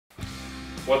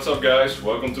What's up guys,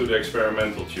 welcome to the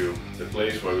Xperimental tube, the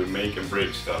place where we make and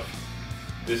break stuff.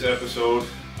 This episode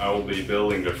I will be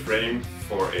building the frame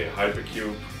for a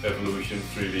Hypercube Evolution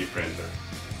 3D printer.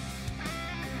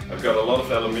 I've got a lot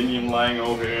of aluminium lying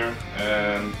over here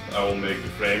and I will make the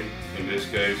frame in this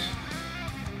case.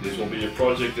 This will be a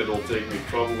project that will take me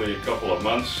probably a couple of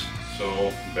months,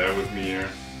 so bear with me here.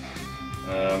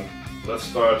 Let's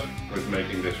start with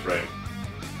making this frame.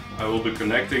 I will be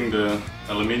connecting the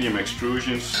aluminium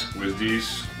extrusions with these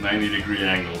 90-degree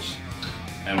angles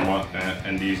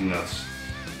and these nuts.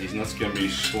 These nuts can be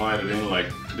slided in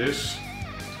like this,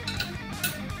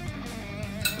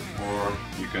 or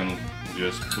you can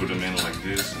just put them in like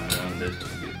this and let them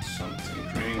get some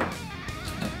tinkering.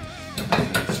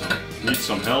 Need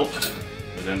some help,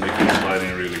 but then they can slide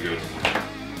in really good.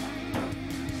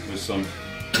 With some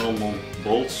normal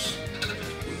bolts.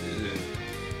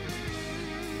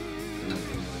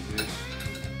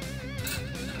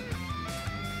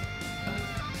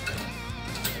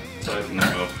 Tighten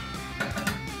them up,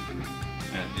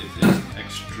 and it is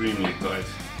extremely tight.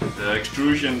 The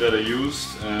extrusion that I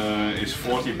used is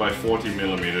 40 by 40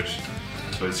 millimeters,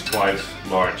 so it's quite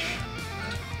large.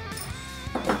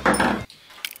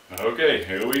 Okay,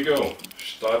 here we go.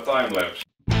 Start time lapse.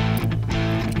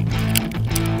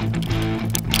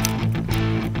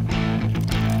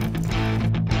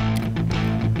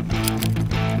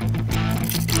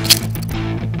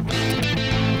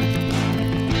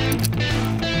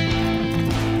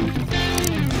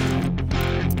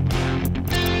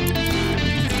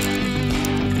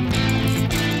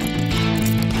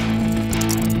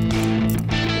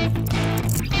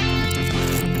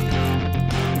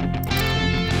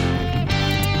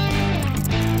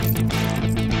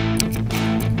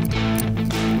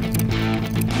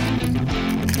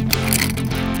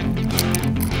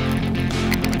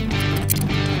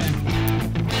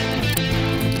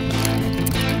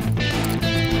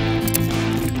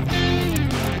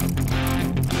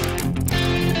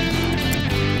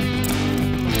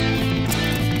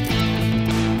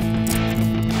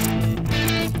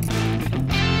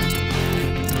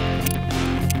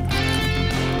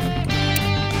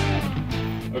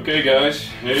 Okay guys,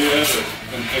 here you have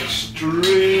it, an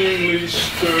extremely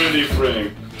sturdy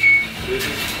frame. This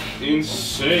is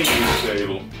insanely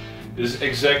stable. This is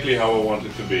exactly how I want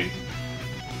it to be.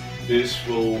 This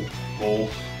will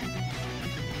hold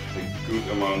a good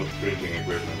amount of printing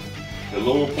equipment. The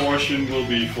lower portion will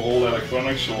be for all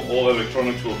electronics, so all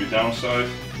electronics will be downside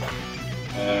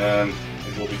and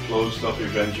it will be closed up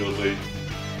eventually.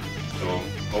 So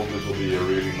hope this will be a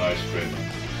really nice printer.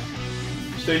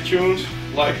 Stay tuned,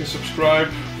 like and subscribe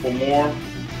for more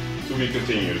to be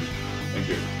continued. Thank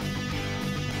you.